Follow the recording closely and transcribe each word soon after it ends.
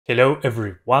Hello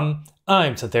everyone,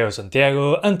 I'm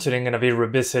Santiago and today I'm gonna be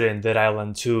revisiting Dead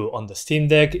Island 2 on the Steam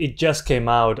Deck. It just came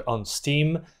out on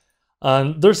Steam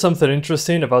and there's something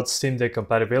interesting about Steam Deck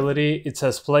compatibility. It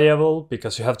says playable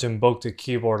because you have to invoke the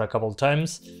keyboard a couple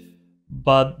times,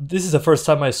 but this is the first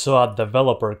time I saw a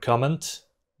developer comment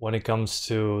when it comes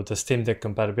to the Steam Deck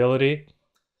compatibility.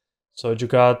 So you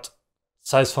got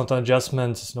size font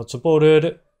adjustments is not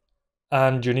supported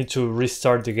and you need to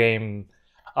restart the game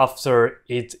after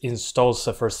it installs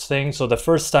the first thing. So the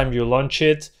first time you launch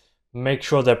it, make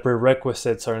sure the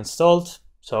prerequisites are installed,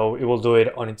 so it will do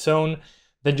it on its own.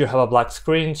 Then you have a black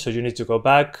screen, so you need to go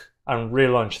back and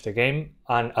relaunch the game,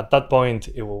 and at that point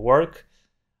it will work.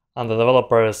 And the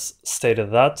developers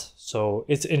stated that, so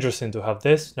it's interesting to have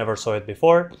this, never saw it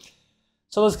before.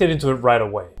 So let's get into it right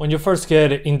away. When you first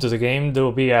get into the game, there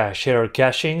will be a shader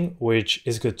caching, which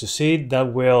is good to see.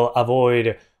 That will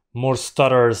avoid more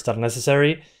stutters than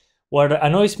necessary. What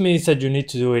annoys me is that you need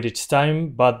to do it each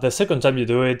time, but the second time you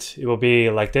do it, it will be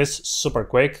like this, super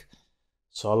quick.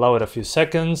 So allow it a few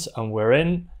seconds and we're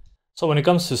in. So when it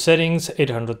comes to settings,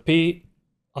 800p.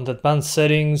 On the advanced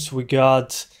settings, we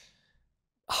got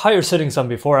higher settings than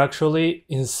before actually.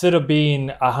 Instead of being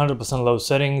 100% low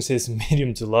settings, it's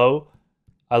medium to low.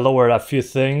 I lowered a few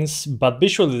things, but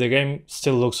visually the game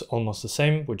still looks almost the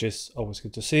same, which is always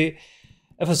good to see.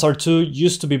 FSR2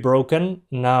 used to be broken,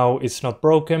 now it's not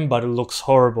broken, but it looks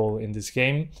horrible in this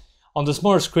game. On the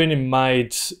smaller screen it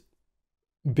might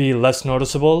be less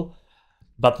noticeable,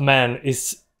 but man,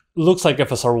 it looks like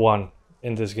FSR1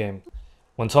 in this game.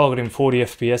 When targeting 40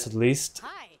 FPS at least,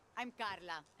 Hi, I'm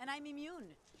Carla, and I'm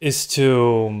immune. Is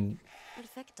to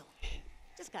Perfecto.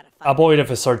 Just gotta avoid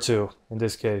FSR2 in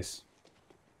this case.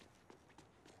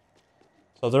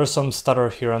 So there's some stutter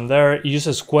here and there. It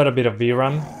uses quite a bit of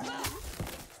VRAM.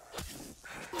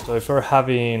 So if you're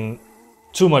having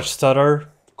too much stutter,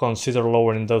 consider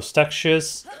lowering those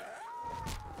textures.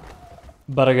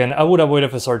 But again, I would avoid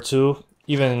FSR2,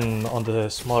 even on the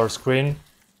smaller screen,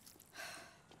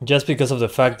 just because of the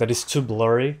fact that it's too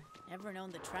blurry. Never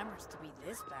known the tremors to be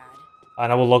this bad.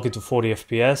 And I will lock it to 40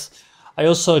 FPS. I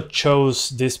also chose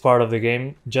this part of the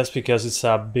game just because it's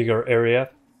a bigger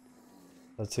area.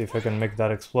 Let's see if I can make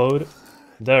that explode.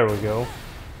 There we go.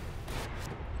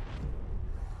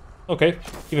 Okay,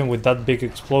 even with that big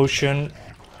explosion,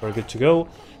 we're good to go.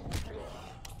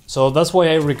 So that's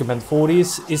why I recommend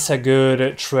 40s. It's a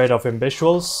good trade-off in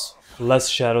visuals. Less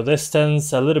shadow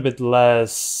distance, a little bit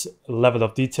less level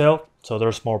of detail, so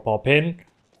there's more pop in.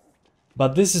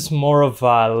 But this is more of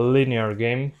a linear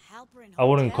game. I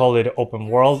wouldn't call it open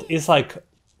world. It's like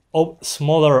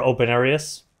smaller open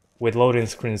areas with loading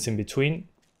screens in between.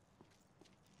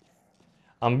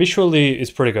 And visually,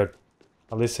 it's pretty good,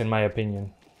 at least in my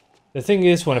opinion. The thing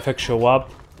is, when effects show up,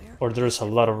 or there's a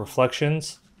lot of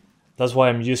reflections, that's why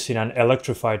I'm using an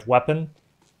electrified weapon.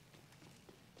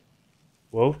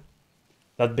 Whoa,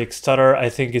 that big stutter, I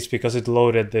think it's because it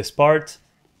loaded this part,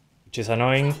 which is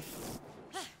annoying.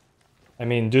 I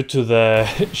mean, due to the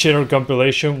shader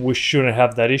compilation, we shouldn't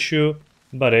have that issue,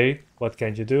 but hey, what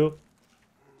can you do?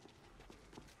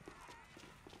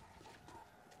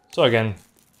 So again,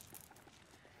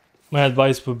 my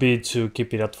advice would be to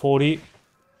keep it at 40.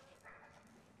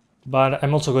 But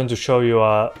I'm also going to show you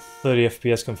a 30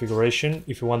 FPS configuration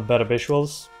if you want better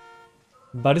visuals.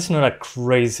 But it's not a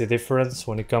crazy difference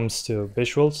when it comes to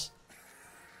visuals.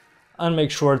 And make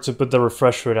sure to put the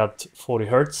refresh rate at 40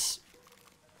 Hz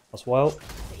as well.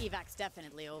 The evac's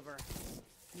definitely over.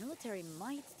 Military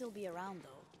might still be around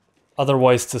though.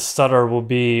 Otherwise the stutter will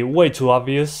be way too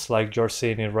obvious, like you're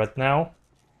seeing it right now.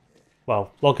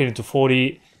 Well, locking it to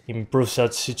 40 improves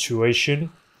that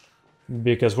situation,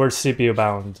 because we're CPU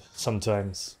bound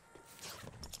sometimes.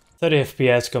 30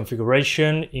 FPS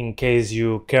configuration in case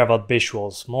you care about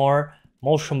visuals more.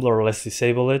 Motion blur, let's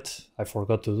disable it. I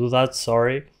forgot to do that,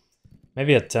 sorry.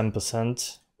 Maybe at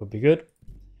 10% would be good.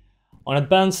 On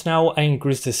advanced now, I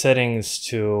increased the settings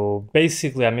to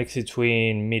basically a mix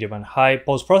between medium and high.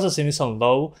 Post-processing is on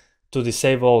low to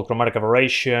disable chromatic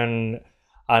aberration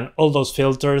and all those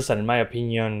filters that in my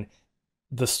opinion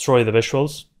destroy the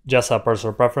visuals. Just a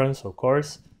personal preference, of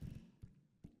course.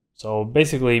 So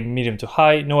basically medium to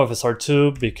high, no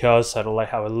FSR2 because I don't like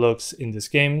how it looks in this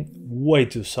game. Way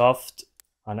too soft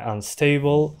and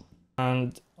unstable.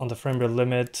 And on the frame rate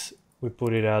limit, we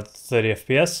put it at 30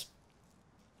 FPS.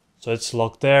 So it's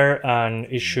locked there and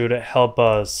it should help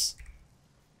us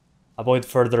avoid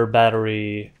further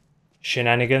battery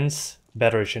shenanigans.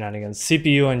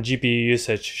 CPU and GPU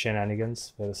usage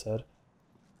shenanigans, better said.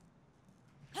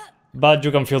 But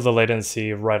you can feel the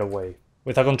latency right away.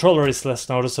 With a controller it's less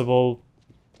noticeable,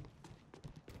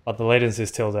 but the latency is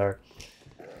still there.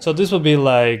 So this would be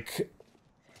like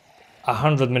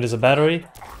 100 minutes of battery,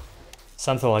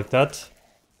 something like that.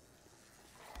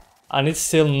 And it's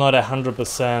still not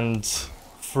 100%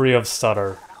 free of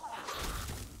stutter,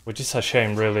 which is a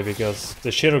shame really, because the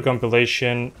shader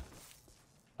compilation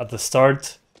at the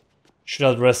start should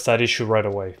address that issue right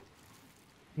away,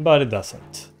 but it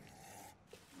doesn't.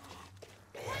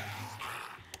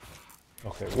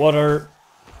 Okay, water,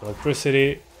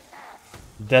 electricity,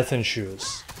 death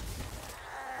ensues.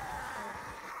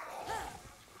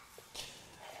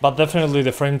 But definitely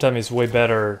the frame time is way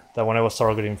better than when I was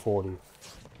targeting 40.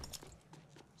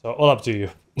 So all up to you.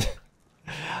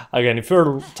 Again, if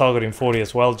you're targeting 40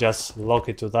 as well, just lock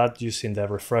it to that using the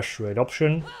refresh rate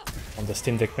option on the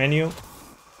Steam Deck menu,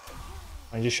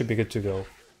 and you should be good to go.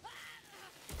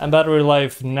 And battery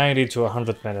life 90 to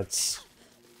 100 minutes.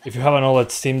 If you have an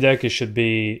OLED Steam Deck, it should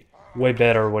be way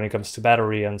better when it comes to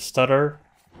battery and stutter.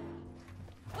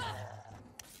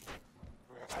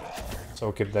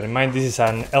 So keep that in mind. This is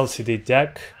an LCD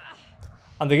deck,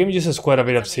 and the game uses quite a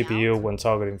bit of CPU when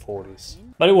targeting 40s.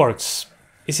 But it works.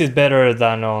 Is it better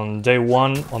than on day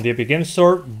one on the Epic Games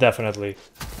Store? Definitely.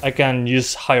 I can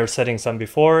use higher settings than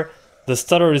before. The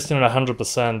stutter is not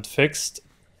 100% fixed.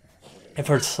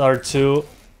 FSR2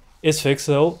 is fixed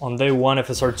though. On day one,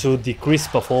 FSR2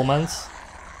 decreased performance.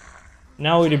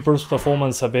 Now it improves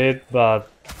performance a bit, but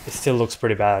it still looks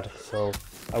pretty bad. So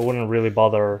I wouldn't really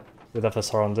bother with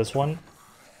FSR on this one.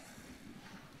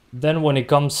 Then when it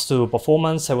comes to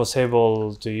performance, I was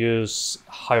able to use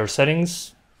higher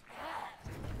settings.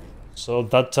 So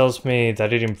that tells me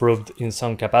that it improved in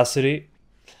some capacity.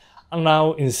 And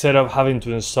now, instead of having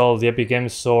to install the Epic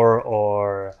Games Store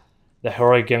or the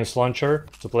Heroic Games Launcher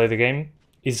to play the game,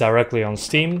 it's directly on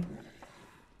Steam.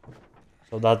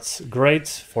 So that's great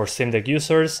for Steam Deck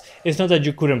users. It's not that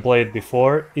you couldn't play it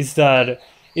before, it's that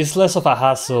it's less of a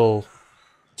hassle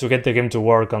to get the game to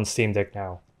work on Steam Deck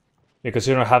now, because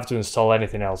you don't have to install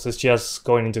anything else. It's just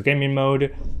going into gaming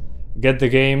mode, get the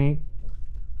game,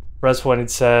 press when it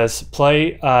says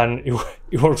play, and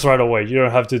it works right away. You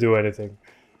don't have to do anything.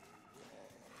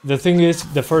 The thing is,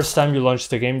 the first time you launch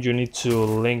the game, you need to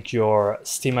link your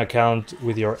Steam account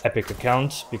with your Epic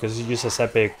account, because it uses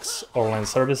Epic's online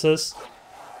services.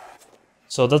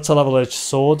 So that's a double-edged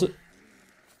sword,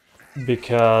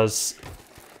 because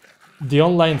the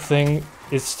online thing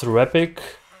is through Epic,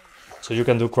 so you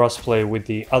can do crossplay with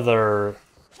the other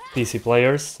PC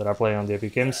players that are playing on the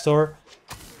Epic Games Store.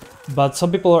 But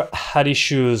some people had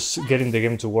issues getting the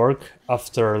game to work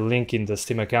after linking the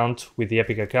Steam account with the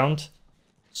Epic account.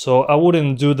 So I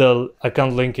wouldn't do the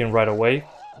account linking right away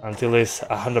until it's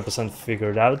 100%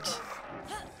 figured out.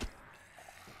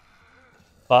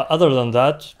 But other than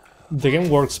that, the game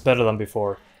works better than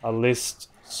before, at least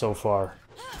so far,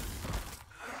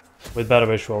 with better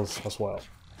visuals as well.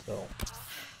 So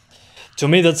to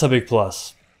me, that's a big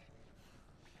plus.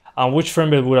 And which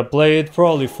frame rate would I play it?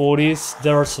 Probably 40s.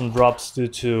 There are some drops due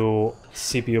to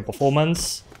CPU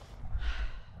performance.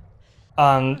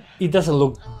 And it doesn't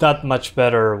look that much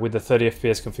better with the 30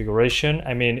 FPS configuration.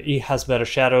 I mean, it has better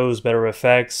shadows, better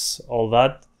effects, all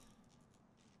that.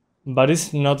 But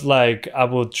it's not like I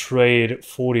would trade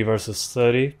 40 versus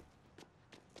 30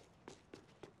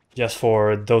 just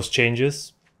for those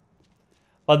changes.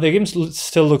 But the game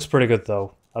still looks pretty good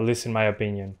though, at least in my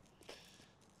opinion.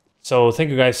 So thank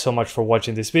you guys so much for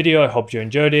watching this video. I hope you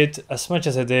enjoyed it as much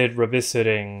as I did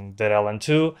revisiting Dead Island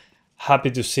 2.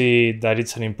 Happy to see that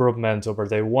it's an improvement over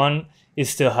day one. It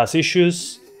still has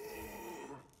issues,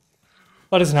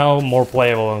 but it's now more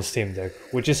playable on Steam Deck,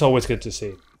 which is always good to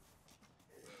see.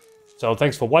 So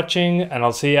thanks for watching, and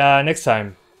I'll see ya next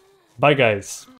time. Bye guys!